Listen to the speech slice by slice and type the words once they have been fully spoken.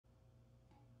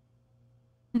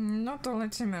No to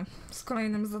lecimy z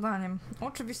kolejnym zadaniem.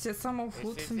 Oczywiście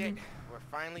samochód. This is it. We're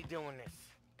finally doing this.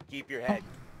 Keep your head.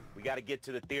 We gotta get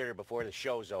to the theater before the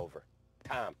show's over.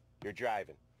 Tom, you're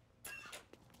driving.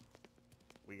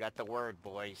 We got the word,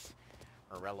 boys.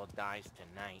 Morello dies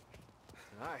tonight.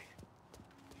 Tonight?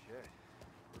 Shit.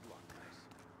 Good luck, guys.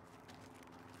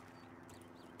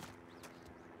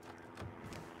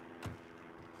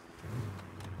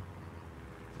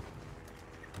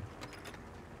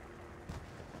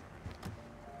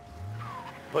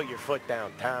 Put your foot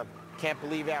down, Tom. Can't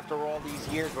believe after all these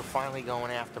years we're finally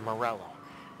going after Morello.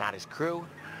 Not his crew,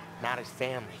 not his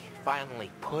family.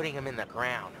 Finally putting him in the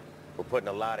ground. We're putting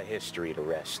a lot of history to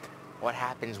rest. What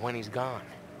happens when he's gone?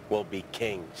 We'll be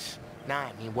kings. Nah,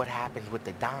 I mean, what happens with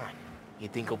the Don? You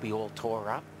think he'll be all tore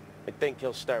up? I think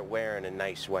he'll start wearing a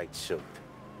nice white suit.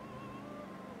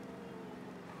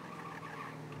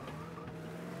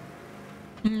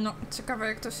 No, ciekawe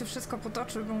jak to się wszystko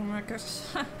potoczy, bo mam jakaś...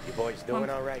 You boys doing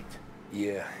all right?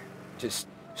 Yeah, just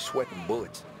sweating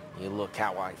bullets. You look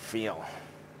how I feel.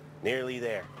 Nearly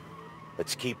there.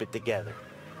 Let's keep it together.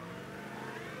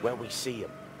 When we see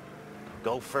him,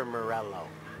 go for Morello.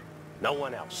 No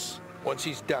one else. Once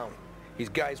he's down, his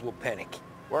guys will panic.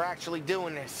 We're actually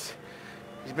doing this.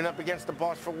 He's been up against the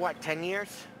boss for what, 10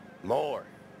 years? More.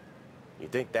 You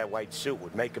think that white suit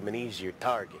would make him an easier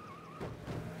target?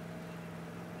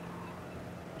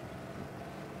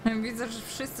 Widzę, że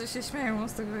wszyscy się śmieją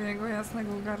z tego jego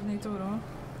jasnego garnituru.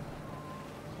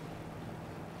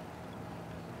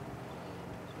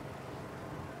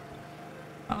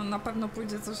 A na pewno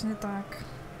pójdzie coś nie tak.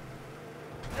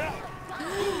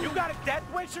 You got a death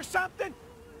wish or something?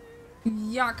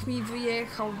 Jak mi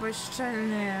wyjechał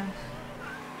bezczelnie.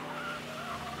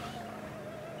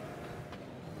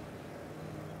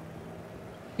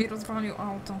 I rozwalił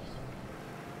auto.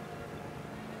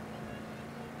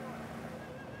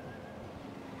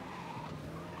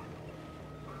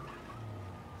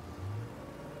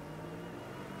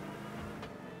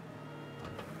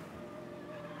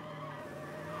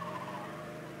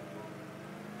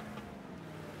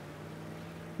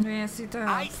 Jest i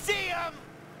teraz. I see him!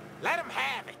 Let him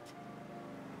have it!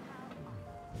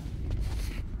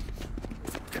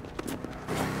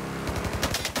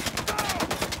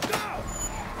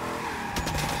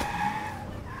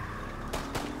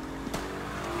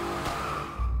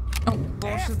 O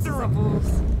Boże, co za wóz.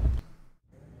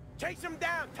 Chase him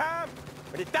down, Tom!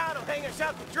 Or the Don will hang us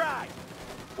out to dry!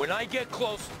 When I get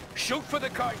close, shoot for the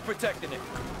cars protecting it.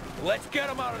 Let's get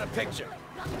him out of the picture.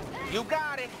 You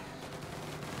got it!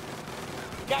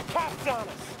 Got cops on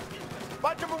us!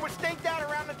 Bunch of them were staked out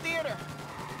around the theater!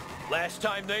 Last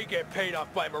time they get paid off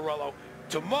by Morello,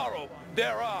 tomorrow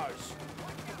they're ours.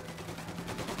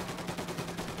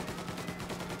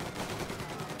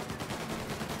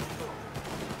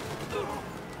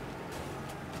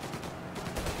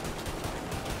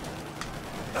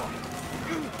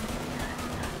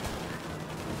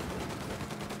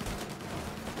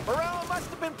 Morello must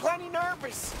have been plenty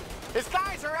nervous. His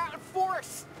guys are out in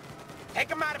force. Take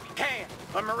him out if you can,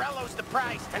 but Morello's the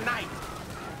prize tonight.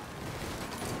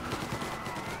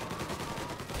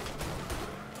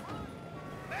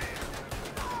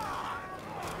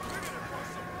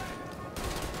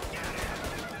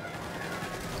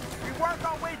 We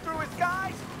work our way through his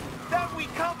guys, then we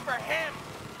come for him.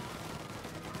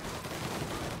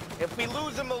 If we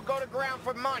lose him, he'll go to ground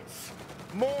for months.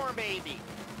 More, maybe.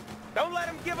 Don't let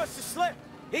him give us a slip.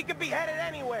 He could be headed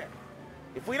anywhere.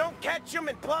 If we don't catch him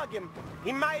and plug him,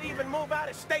 he might even move out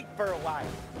of state for a while.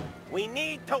 We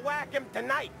need to whack him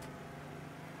tonight.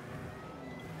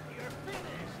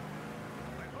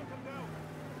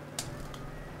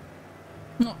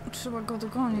 No, trzeba go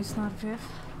dogonić najpierw.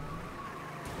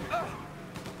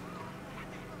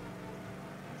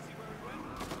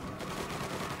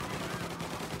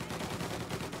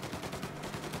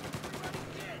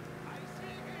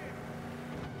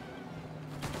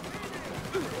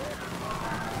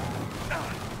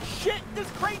 Shit, this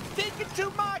crate's taking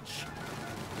too much!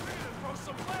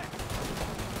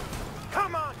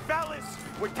 Come on, fellas!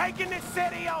 We're taking this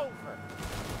city over!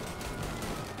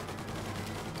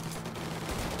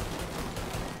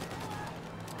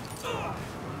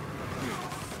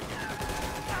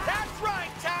 That's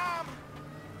right, Tom!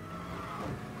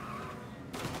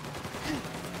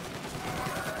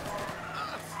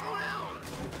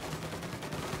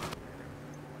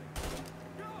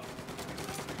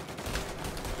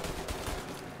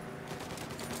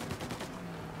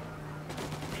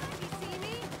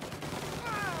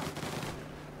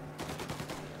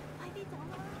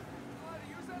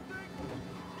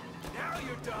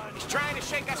 He's trying to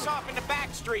shake us off in the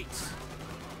back streets.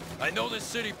 I know this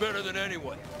city better than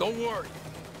anyone. Don't worry.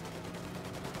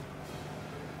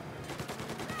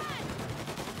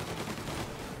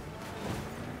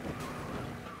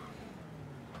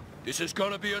 This is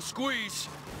gonna be a squeeze.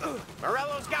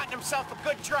 Morello's gotten himself a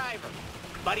good driver,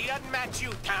 but he doesn't match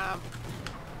you, Tom.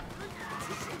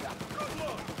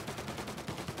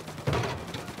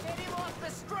 Get him off the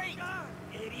street!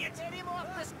 Idiot! Get him off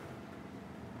the street!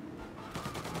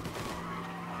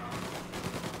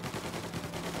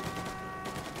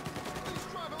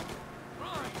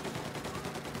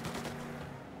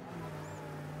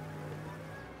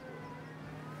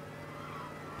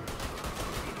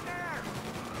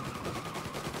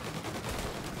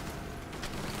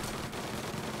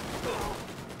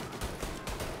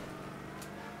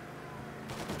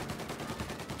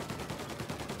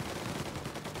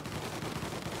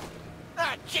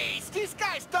 Ah, jeez, these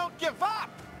guys don't give up.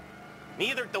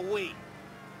 Neither do we.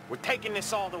 We're taking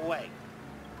this all the way.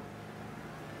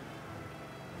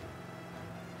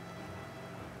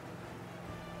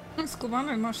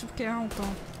 Skubany ma szybkie auto.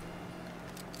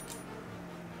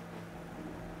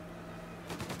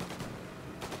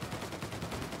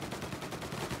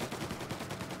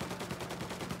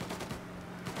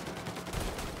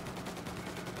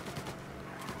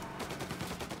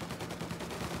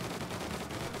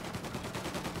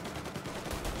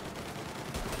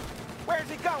 Where's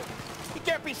he going? He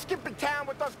can't be skipping town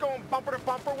with us going bumper to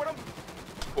bumper with him.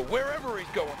 But wherever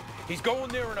he's going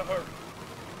there in a hurry.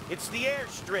 It's the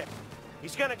airstrip.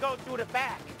 He's gonna go through the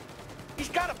back. He's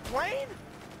got a plane?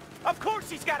 Of course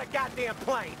he's got a goddamn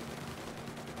plane.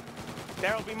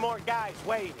 There'll be more guys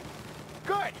waiting.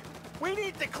 Good. We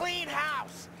need to clean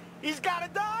house. He's gotta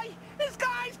die. His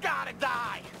guy's gotta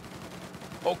die.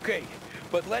 Okay,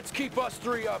 but let's keep us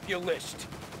three off your list.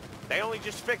 They only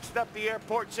just fixed up the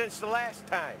airport since the last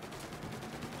time.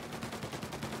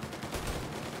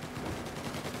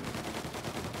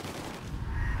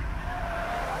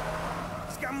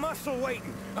 He's got muscle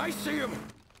waiting. I see him.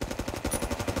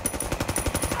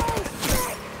 Oh,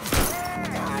 shit!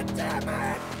 God damn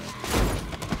it!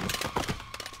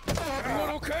 Everyone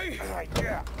okay?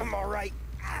 Yeah, I'm all right.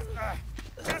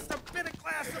 Just a bit of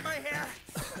glass in my hair.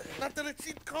 Nothing a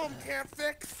cheap comb can't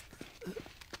fix.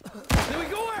 Then we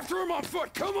go after him on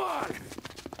foot. Come on!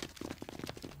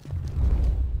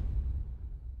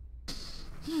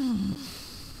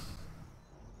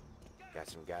 Got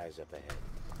some guys up ahead.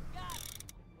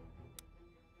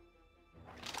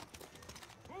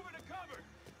 Moving to cover.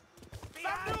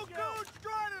 Some new goons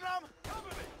joining them.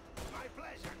 Cover me. My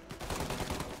pleasure.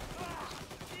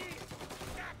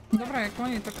 Dobra, jak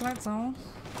oni to klecą.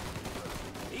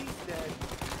 He's dead.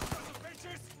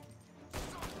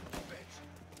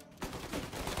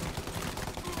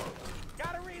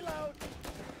 Gotta reload.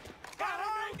 Got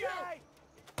a new guy.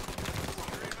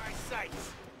 You're in my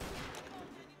sights.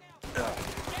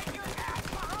 Get your ass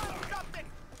behind something.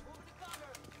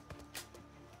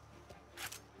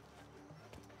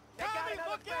 They got Tommy, another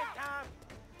look friend, out. Tom.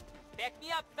 Back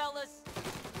me up, fellas!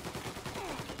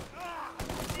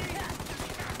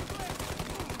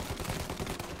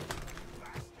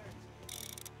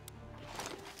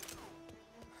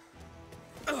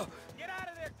 Get out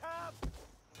of there, Tom.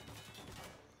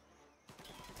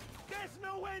 There's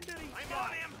no end to these I'm guys.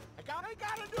 on him. I got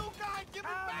a new guy. Give me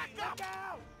back up. Look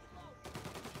out.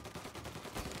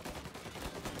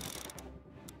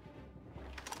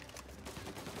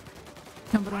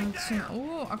 Dobra, nic się...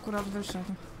 akurat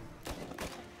wyszedł.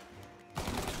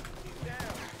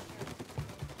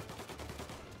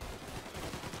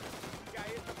 Guy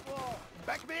hit the floor.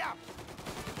 Back me up.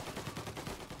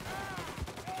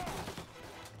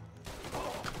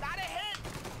 Not a hit.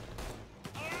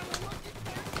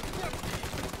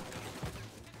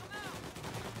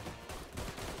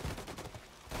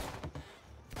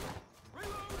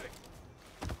 Reloading.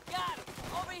 Got him!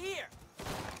 Over here!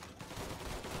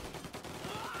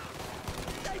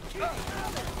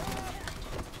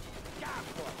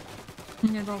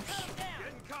 Niedobrze.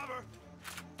 Getting cover.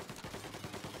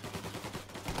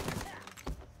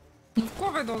 No w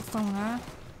głowę dostał, nie?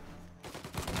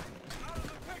 Out of the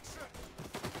picture.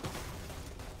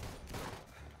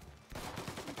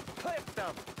 Clipped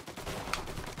them.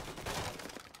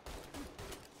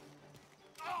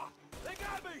 Ah, they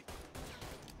got me.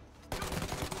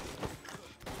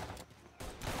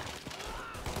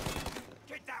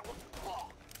 Get that one. Oh,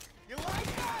 you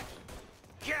like that?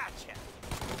 Gotcha.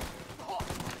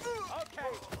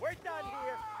 Okay, we're done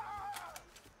here.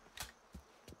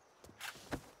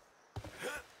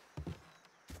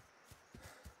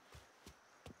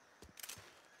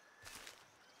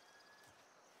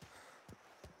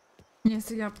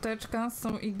 Jest i apteczka,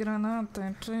 są i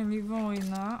granaty, czyli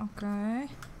wojna, okej.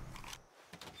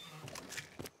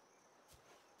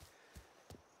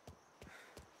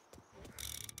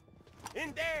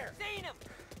 In there! Seen him!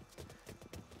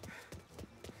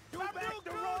 You backed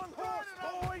the wrong horse,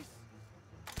 boys!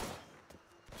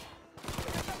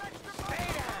 Stay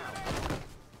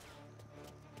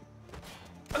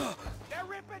down! They're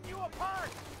ripping you apart!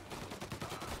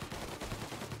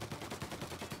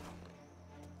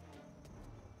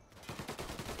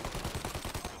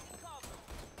 Cover!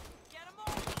 Get him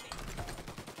off of me!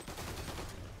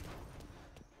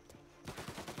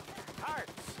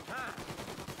 Hearts, huh?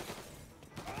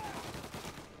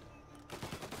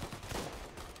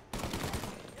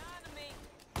 Down to me!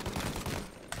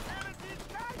 Where did these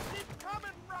guys keep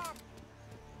coming from?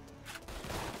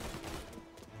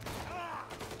 Ah,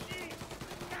 jeez.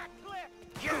 Got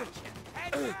clipped. Gotcha!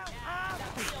 Head down, Yeah, Tom.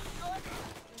 that feels good.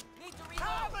 Need to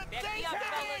Tom, reload. and Get me take up,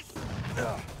 this.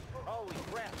 fellas. Holy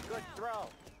crap, good throw.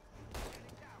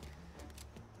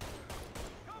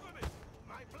 Cover me.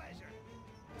 My pleasure.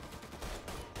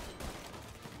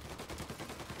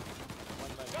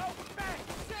 Go back.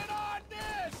 Sit on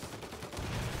this.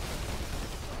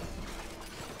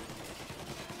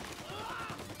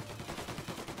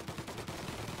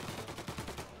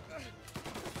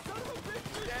 Son of a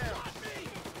bitch, you Down. shot me.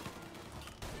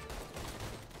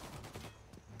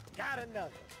 Got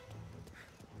another.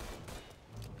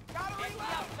 Gotta Get me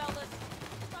reload. up, fellas.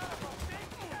 Son of a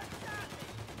bitch, you shot me.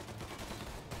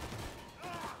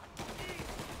 Ah, jeez.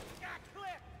 Got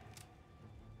clipped.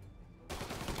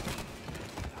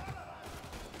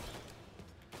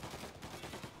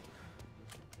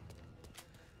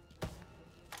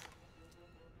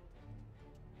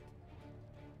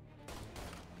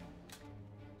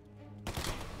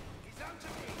 He's onto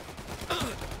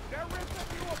me. They're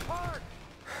ripping you apart.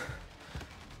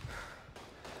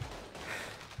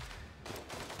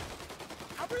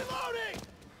 I'm reloading.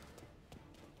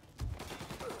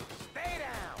 Stay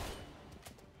down!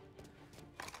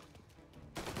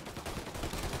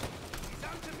 He's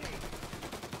onto me.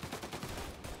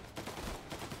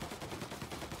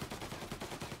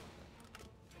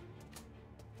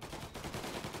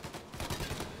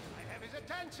 I have his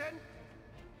attention.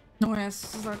 No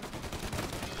jest za...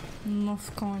 No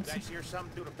w końcu. Guys hear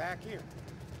something through the back here?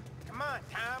 Come on,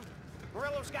 Tom.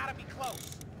 Murillo's gotta be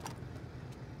close.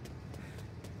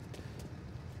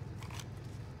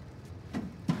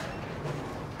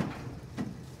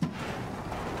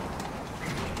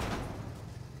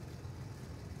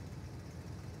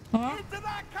 O, Into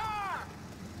that car.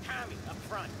 Tommy, up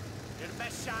front. You're the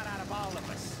best shot out of all of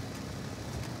us.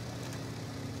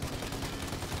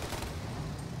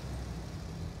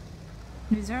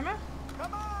 idziemy?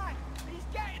 Come on. He's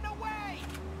getting away.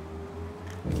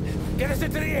 Get us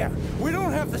into the air! We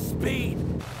don't have the speed!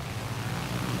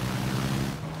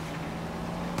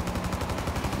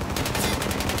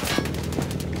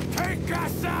 Take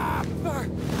us up!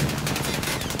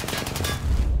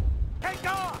 Take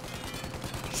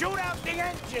off! Shoot out the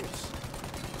engines!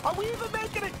 Are we even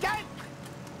making a dent?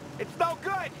 It's no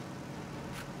good!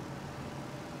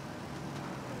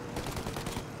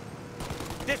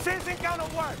 This isn't gonna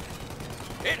work!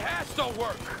 It has to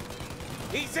work!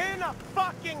 He's in a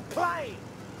fucking plane!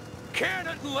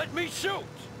 Cannon, let me shoot!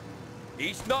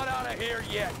 He's not out of here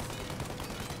yet!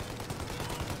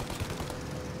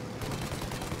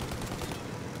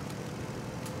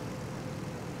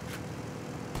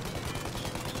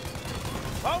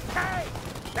 Okay!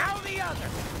 Now the other!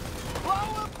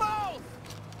 Blow them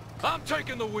both. I'm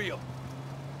taking the wheel,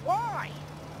 Why?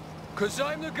 'cause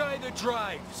I'm the guy that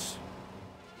drives.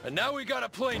 And now we got a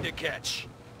plane to catch.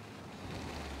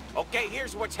 Okay,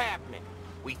 here's what's happening.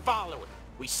 We follow it.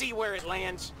 We see where it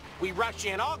lands. We rush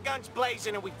in, all guns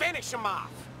blazing, and we finish him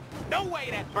off. No way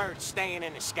that bird's staying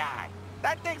in the sky.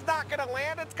 That thing's not gonna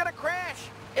land. It's gonna crash.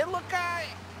 It look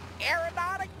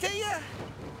aeronautic to you?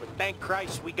 But thank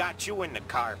Christ we got you in the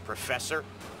car, Professor.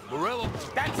 Murillo,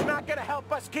 That's not gonna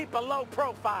help us keep a low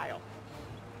profile.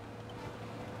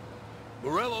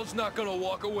 Murillo's not gonna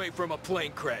walk away from a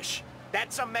plane crash.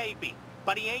 That's a maybe.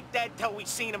 But he ain't dead till we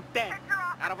seen him dead.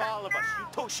 Out of all of us, you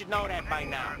two should know that by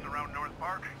now. Around North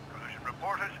Park. Collision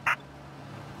reported.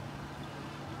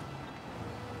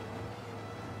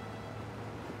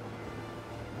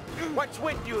 What's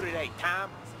with you today, Tom?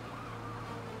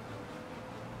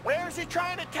 Where's he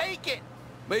trying to take it?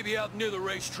 Maybe out near the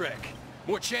racetrack.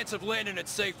 More chance of landing it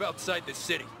safe outside the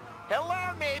city. He'll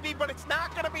land maybe, but it's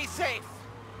not gonna be safe.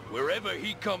 Wherever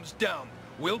he comes down,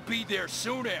 we'll be there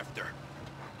soon after.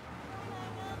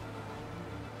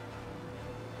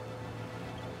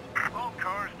 All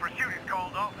cars, pursuit is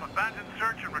called off, abandon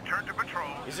search and return to patrol.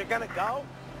 Is it gonna go?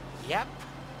 Yep.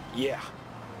 Yeah.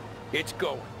 It's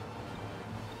going.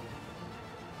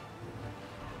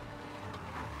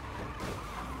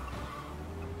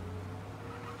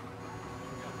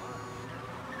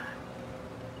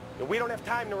 We don't have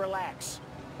time to relax.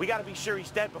 We gotta be sure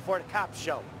he's dead before the cops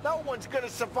show. No one's gonna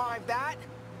survive that.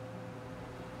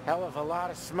 Hell of a lot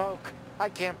of smoke. I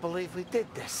can't believe we did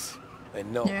this. I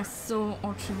know. Jest tu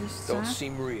oczywiście. Don't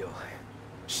seem real.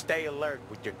 Stay alert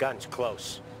with your guns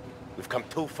close. We've come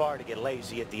too far to get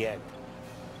lazy at the end.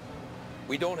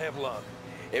 We don't have long.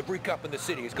 Every cop in the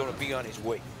city is gonna be on his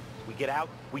way. We get out,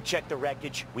 we check the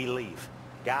wreckage, we leave.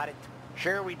 Got it?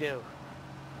 Sure we do.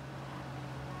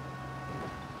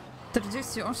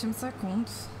 48 sekund.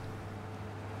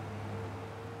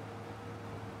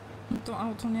 No to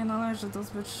auto nie należy do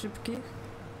zbyt szybkich.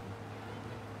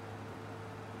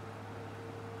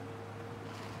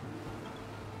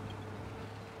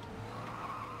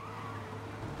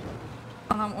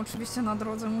 A nam oczywiście na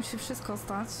drodze musi wszystko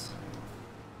stać.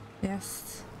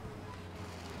 Jest.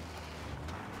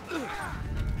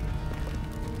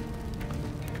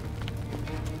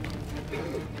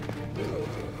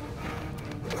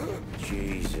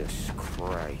 Jesus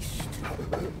Christ.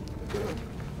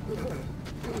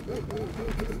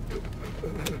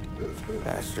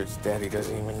 Bastard's daddy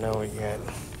doesn't even know it yet.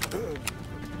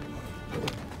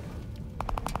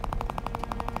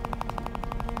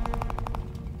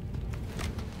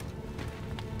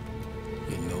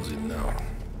 He knows it now.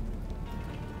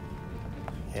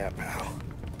 Yeah, pal.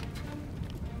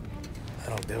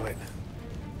 That'll do it.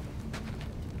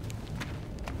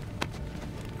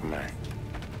 Come on.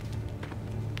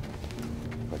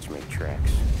 Let's make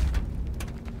tracks.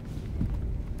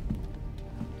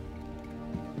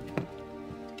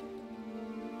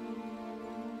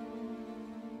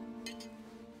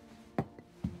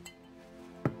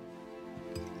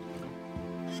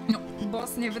 No,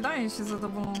 boss nie wydaje się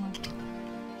zadowolony.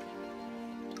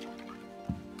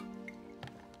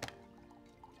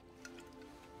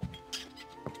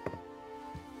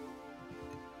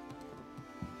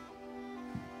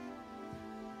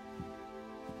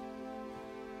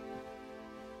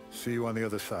 See you on the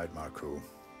other side, Marku.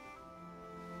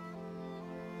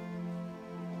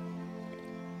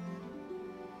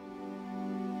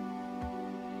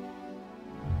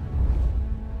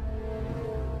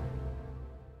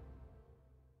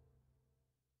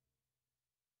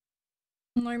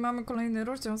 No i mamy kolejny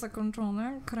rozdział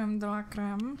zakończony. Creme de la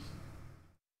creme.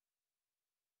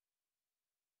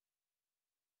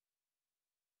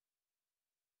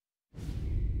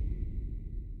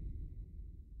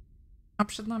 A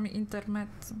przed nami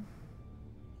intermezzo.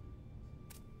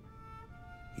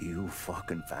 You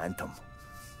fucking phantom.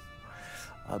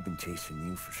 I've been chasing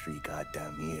you for 3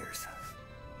 goddamn years.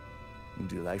 You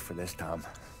do life for this, Tom.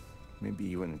 Maybe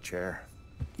you in a chair.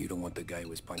 You don't want the guy who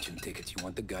was punching tickets. You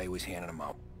want the guy who was handing them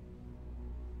out.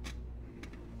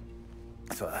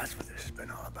 So that's what this has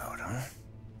been all about, huh?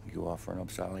 You offering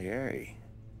up Salieri.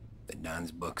 The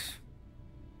Don's books.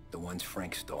 The ones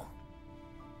Frank stole.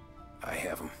 I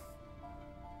have them.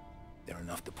 They're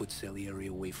enough to put Salieri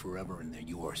away forever, and they're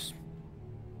yours.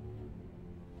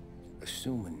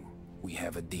 Assuming we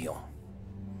have a deal.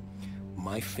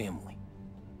 My family.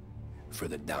 For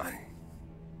the Don.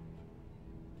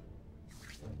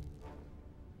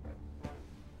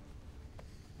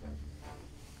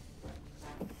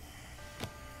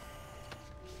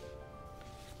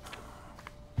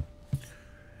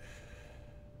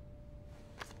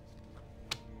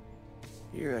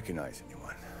 You recognize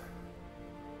anyone?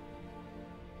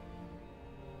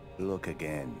 Look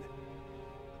again.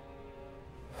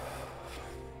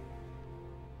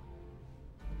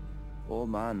 Old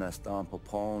man that's Don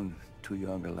Popone, 2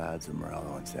 younger lads of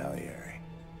Morello and Salieri.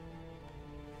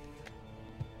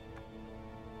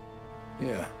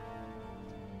 Yeah.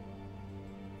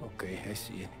 Okay, I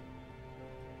see it.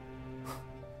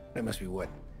 That must be what?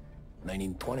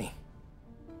 1920?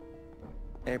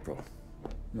 April.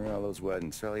 Morello's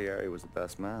wedding. Salieri was the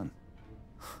best man.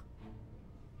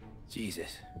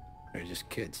 Jesus. They're just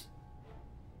kids.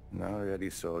 Now already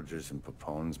soldiers in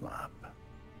Popone's mob.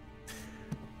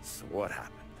 So what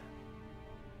happened?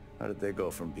 How did they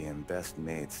go from being best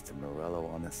mates to Morello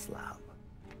on a slab?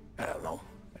 I don't know.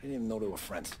 I didn't even know they were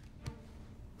friends.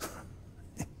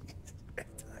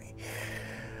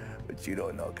 But you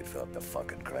don't know could fill up the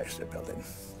fucking Chrysler building.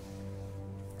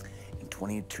 In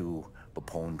 22,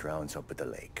 Popone drowns up at the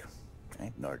lake.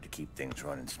 Right? In order to keep things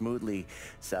running smoothly,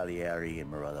 Salieri and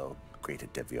Morello agreed to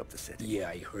divvy up the city. Yeah,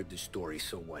 I heard the story,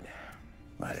 so what?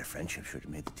 Well, their friendship should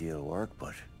have made the deal work,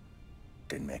 but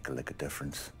didn't make a lick of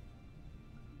difference.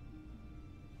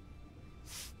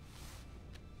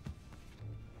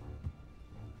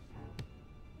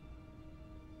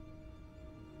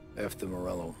 After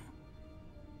Morello,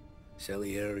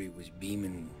 Salieri was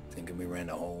beaming, thinking we ran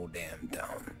the whole damn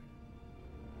town.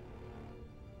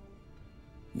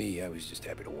 Me, I was just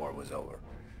happy the war was over.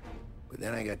 But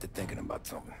then I got to thinking about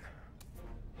something.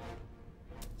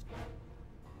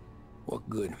 What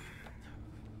good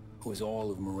was all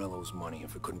of Morello's money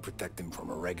if it couldn't protect him from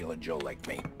a regular Joe like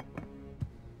me?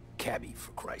 Cabbie,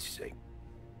 for Christ's sake.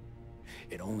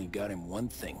 It only got him one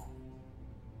thing.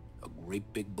 A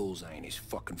great big bullseye in his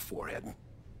fucking forehead.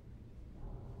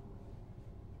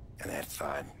 And that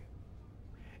thought,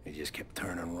 it just kept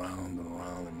turning round and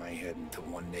round in my head until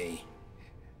one day,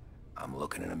 I'm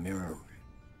looking in a mirror.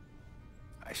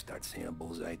 I start seeing a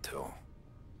bullseye too.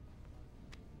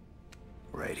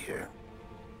 Right here.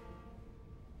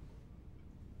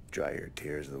 Dry your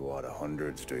tears of the water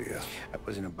hundreds, do you? I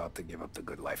wasn't about to give up the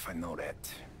good life, I know that.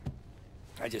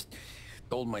 I just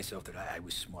told myself that I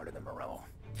was smarter than Morello.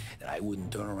 That I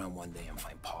wouldn't turn around one day and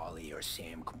find Paulie or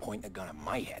Sam pointing a gun at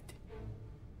my head.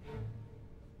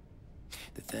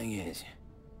 The thing is,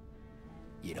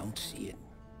 you don't see it.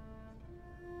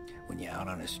 When you're out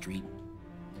on the street,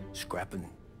 scrapping,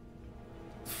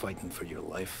 fighting for your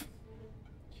life,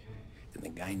 then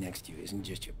the guy next to you isn't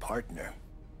just your partner,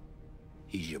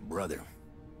 he's your brother.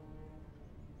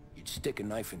 You'd stick a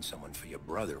knife in someone for your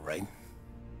brother, right?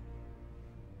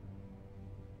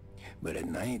 But at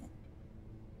night,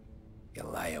 you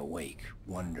lie awake,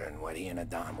 wondering what he and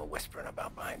Adam were whispering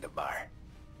about behind the bar.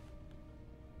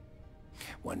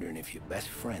 Wondering if your best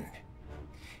friend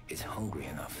is hungry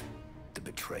enough to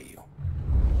betray you.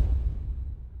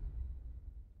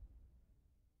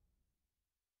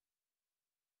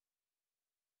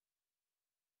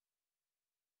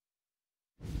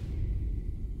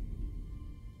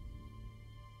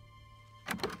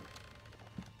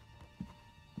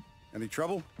 Any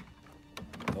trouble?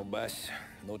 No, boss.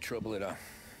 No trouble at all.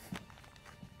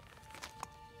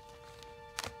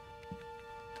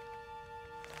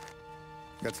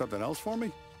 Got something else for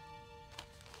me?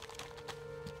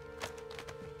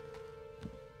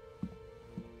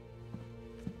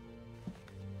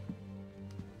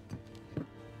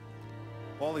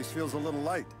 Paulie's feels a little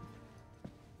light.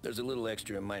 There's a little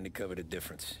extra in mine to cover the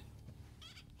difference.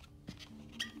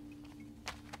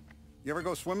 You ever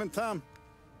go swimming, Tom?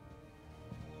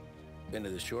 Been to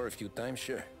the shore a few times,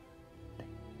 sure.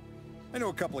 I knew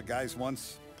a couple of guys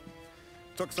once.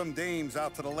 Took some dames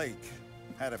out to the lake.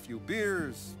 Had a few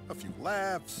beers, a few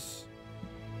laughs.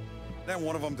 Then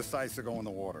one of them decides to go in the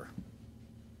water.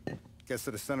 Gets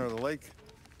to the center of the lake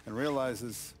and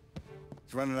realizes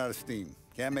he's running out of steam.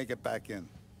 Can't make it back in.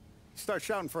 He starts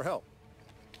shouting for help.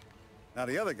 Now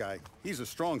the other guy, he's a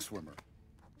strong swimmer.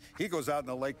 He goes out in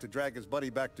the lake to drag his buddy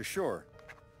back to shore.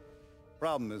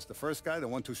 Problem is, the first guy, the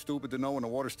one too stupid to know when the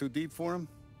water's too deep for him,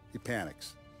 he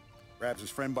panics. Grabs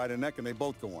his friend by the neck and they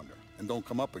both go under and don't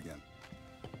come up again.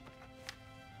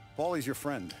 Paulie's your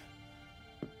friend.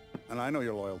 And I know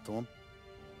you're loyal to him.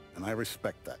 And I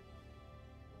respect that.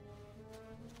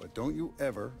 But don't you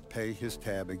ever pay his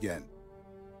tab again.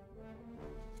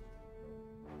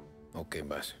 Okay,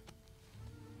 boss.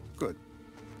 Good.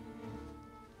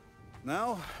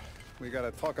 Now, we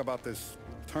gotta talk about this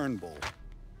Turnbull.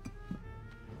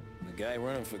 The guy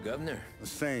running for governor? The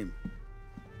same.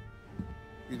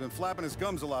 He's been flapping his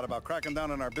gums a lot about cracking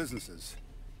down on our businesses.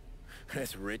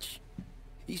 That's rich.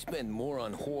 He spent more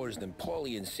on whores than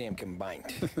Paulie and Sam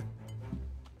combined.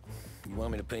 You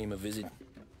want me to pay him a visit?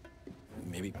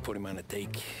 Maybe put him on a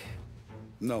take?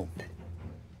 No.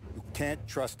 You can't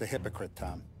trust a hypocrite,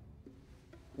 Tom.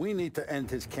 We need to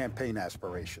end his campaign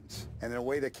aspirations, and in a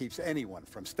way that keeps anyone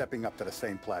from stepping up to the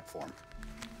same platform.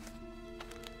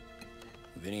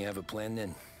 Vinny have a plan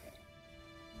then?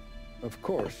 Of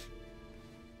course.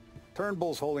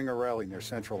 Turnbull's holding a rally near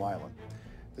Central Island.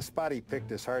 The spot he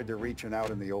picked is hard to reach and out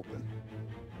in the open.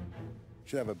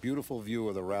 Should have a beautiful view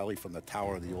of the rally from the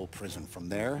tower of the old prison. From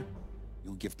there,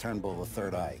 you'll give Turnbull a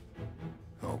third eye.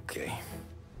 Okay.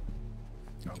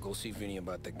 I'll go see Vinny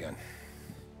about the gun.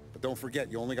 But don't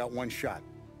forget, you only got one shot.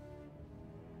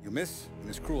 You miss, and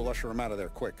his crew will usher him out of there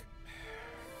quick.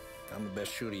 I'm the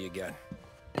best shooter you got.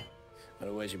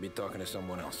 Otherwise, you'll be talking to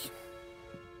someone else.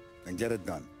 Then get it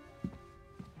done.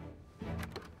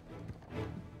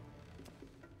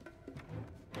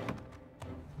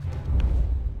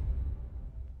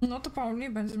 No to Pauli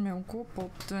będzie miał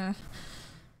kłopoty.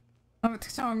 Nawet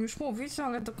chciałam już mówić,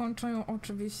 ale dokończę ją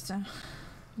oczywiście.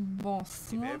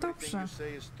 Boss, no dobrze.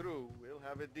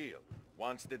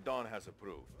 Once the Don has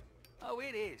approved. Oh,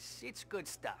 it is. It's good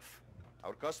stuff.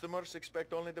 Our customers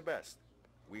expect only the best.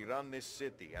 We run this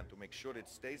city, and to make sure it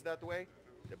stays that way,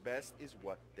 the best is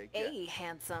what they get. Hey,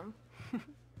 handsome.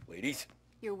 Ladies,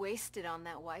 You're wasted on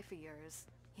that wife of yours.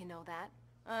 You know that?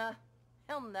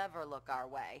 He'll never look our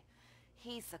way.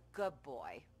 He's a good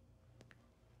boy.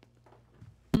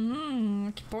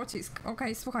 Jaki pocisk.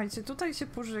 Okej, słuchajcie, tutaj się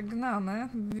pożegnamy.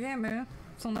 Wiemy,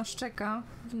 co nas czeka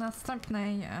w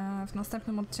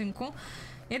następnym odcinku.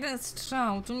 Jeden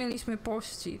strzał, tu mieliśmy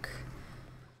pościg.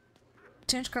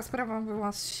 Ciężka sprawa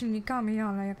była z silnikami,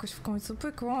 ale jakoś w końcu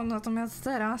pykło. Natomiast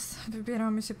teraz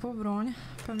wybieramy się po broń.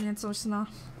 Pewnie coś na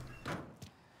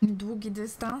długi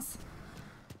dystans.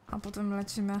 A potem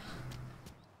lecimy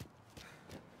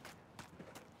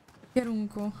w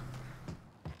kierunku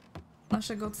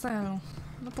naszego celu.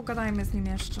 No pogadajmy z nim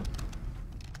jeszcze.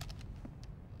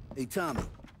 Hey, Tommy.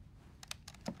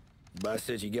 Boss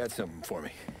said you got something for me.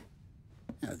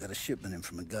 Yeah, I got a shipment in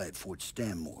from a guy at Fort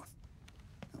Stanmore.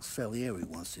 Now, Salieri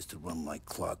wants this to run like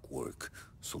clockwork,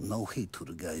 so no heat till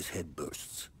the guy's head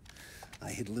bursts.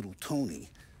 I hit little Tony,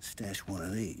 stash one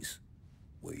of these,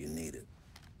 where you need it.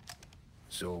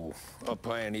 So, up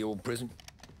high in the old prison?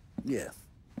 Yeah.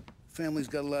 Family's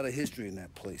got a lot of history in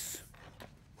that place.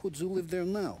 Hoods who live there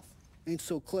now ain't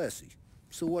so classy.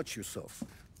 So watch yourself.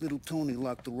 Little Tony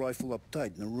locked the rifle up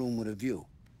tight in a room with a view.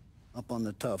 Up on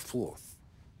the top floor.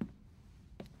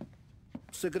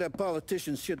 Sick of that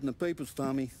politician shit in the papers,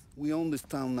 Tommy. We own this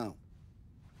town now.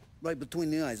 Right between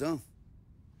the eyes, huh?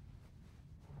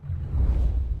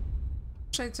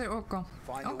 Trzecie oko.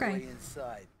 Find a way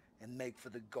inside and make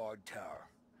for the guard tower.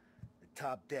 The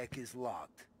top deck is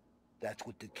locked. That's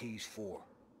what the key's for.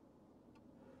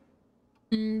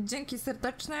 Dzięki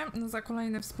serdeczne za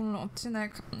kolejny wspólny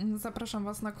odcinek. Zapraszam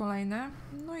was na kolejny.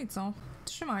 No i co?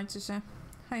 Trzymajcie się.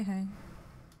 Hej, hej.